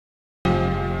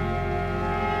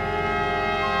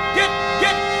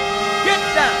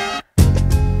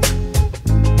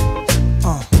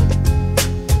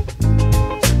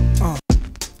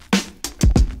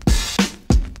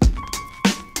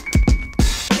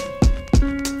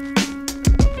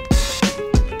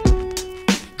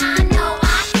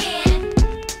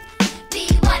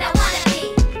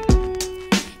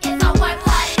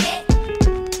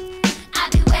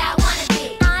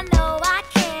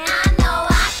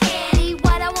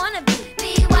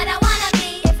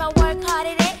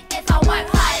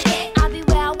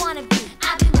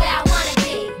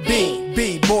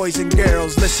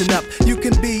Listen up, you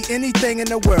can be anything in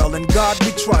the world, and God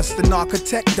we trust. An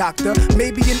architect, doctor,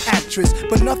 maybe an actress,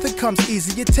 but nothing comes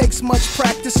easy, it takes much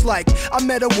practice. Like, I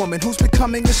met a woman who's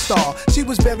becoming a star. She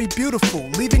was very beautiful,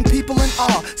 leaving people in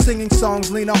awe, singing songs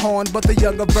Lena Horne, but the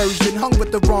younger version. Hung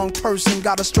with the wrong person,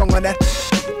 got her strung on that.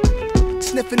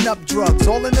 Sniffing up drugs,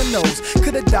 all in the nose.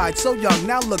 Could've died so young,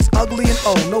 now looks ugly and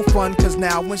old. No fun, cause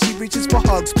now when she reaches for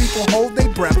hugs, people hold their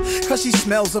breath, cause she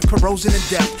smells of corrosion and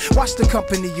death. Watch the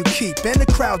company you keep and the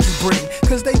crowd you bring,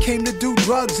 cause they came to do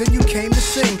drugs and you came to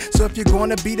sing. So if you're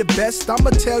gonna be the best, I'ma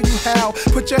tell you how.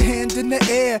 Put your hand in the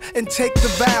air and take the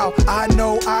vow. I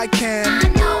know I can, I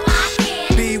know I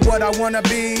can be what I wanna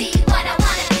be, what I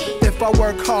wanna be. If I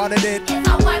work hard at it, If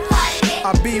I work hard at it,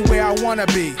 I'll be where I wanna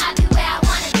be. I'll be where I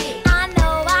wanna be. I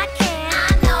know I can,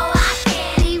 I know I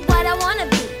can be what I wanna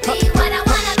be, what I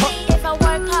wanna be. If I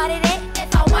work hard at it,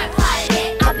 if I work hard at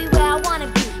it, I'll be where I wanna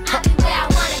be, I'll be where I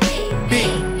wanna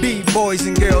be. Be boys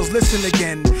and girls, listen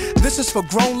again. This is for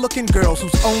grown-looking girls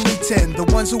who's only 10, the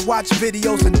ones who watch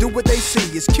videos and do what they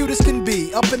see, as cute as can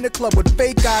be, up in the club with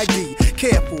fake ID.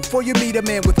 Careful, before you meet a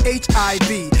man with HIV.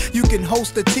 You can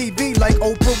host a TV like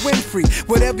Oprah Winfrey.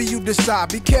 Whatever you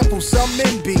decide, be careful, some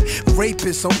men be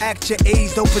rapists, so act your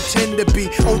age, don't pretend to be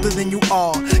older than you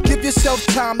are. Give yourself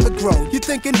time to grow. You're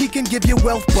thinking he can give you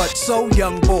wealth, but so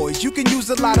young boys, you can use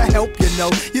a lot of help, you know.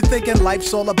 You're thinking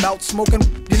life's all about smoking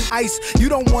and ice. You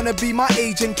don't wanna be my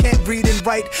age and can't read and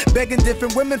write, begging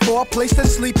different women for a place to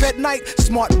sleep at night.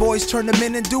 Smart boys turn them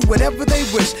in and do whatever they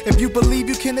wish. If you believe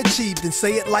you can achieve, then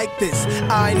say it like this: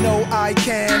 I know I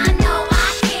can, I know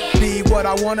I can be what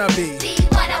I wanna be,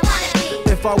 what I wanna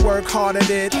be. If I work hard at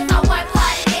it, If I work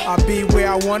hard at it, I'll be where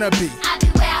I wanna be. I'll be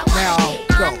where I wanna Now, be.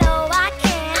 go. I know I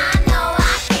can, I know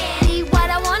I can be what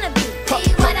I wanna be,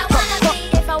 what I wanna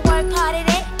be. If I work hard at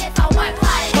it, if I work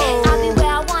hard at it, I'll be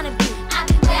where I wanna be, I'll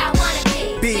be where I wanna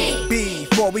be.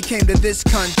 Before we came to this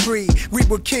country, we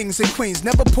were kings and queens,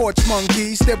 never porch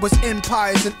monkeys. There was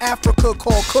empires in Africa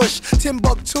called Kush,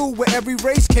 Timbuktu, where every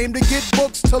race came to get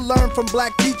books to learn from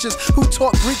black teachers who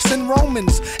taught Greeks and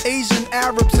Romans, Asian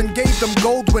Arabs, and gave them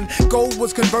gold. When gold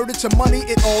was converted to money,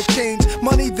 it all changed.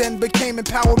 Money then became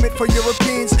empowerment for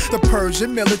Europeans. The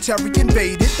Persian military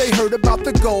invaded, they heard about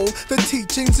the gold, the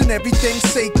teachings and everything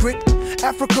sacred.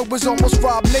 Africa was almost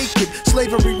robbed naked,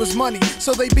 slavery was money,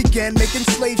 so they began making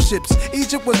slave ships.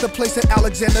 Egypt was the place that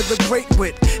Alexander the Great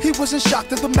went. He wasn't shocked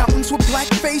that the mountains with black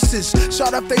faces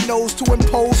shot up their nose to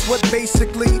impose what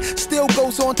basically still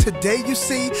goes on today. You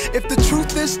see, if the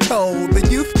truth is told, the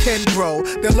youth can grow.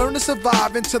 They'll learn to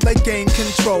survive until they gain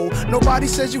control. Nobody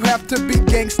says you have to be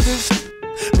gangsters.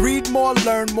 Read more,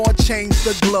 learn more, change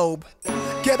the globe.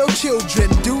 Ghetto children,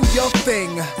 do your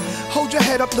thing. Hold your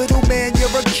head up, little man,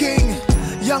 you're a king.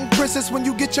 Young princess, when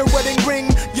you get your wedding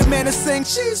ring, your man is saying,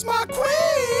 she's my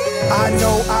queen. I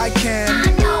know I can,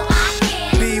 I know I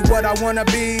can be what I wanna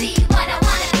be, what I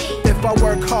wanna be. If I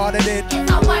work hard at it, If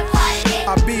I work hard at it,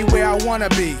 I'll be where I wanna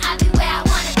be. I'll be where I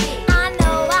wanna be. I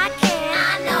know I can,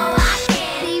 I know I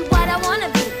can be what I wanna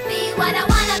be what I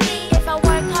wanna be. If I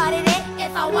work hard at it,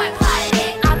 if I work hard at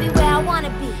it, I'll be where I wanna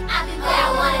be, I'll be where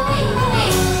I wanna be.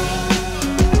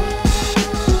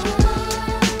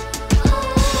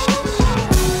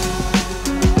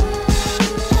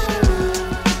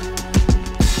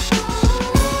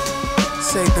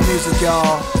 Save the music,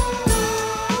 y'all.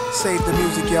 Save the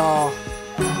music, y'all.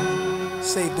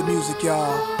 Save the music,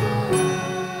 y'all.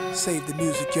 Save the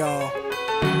music, y'all.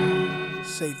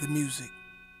 Save the music.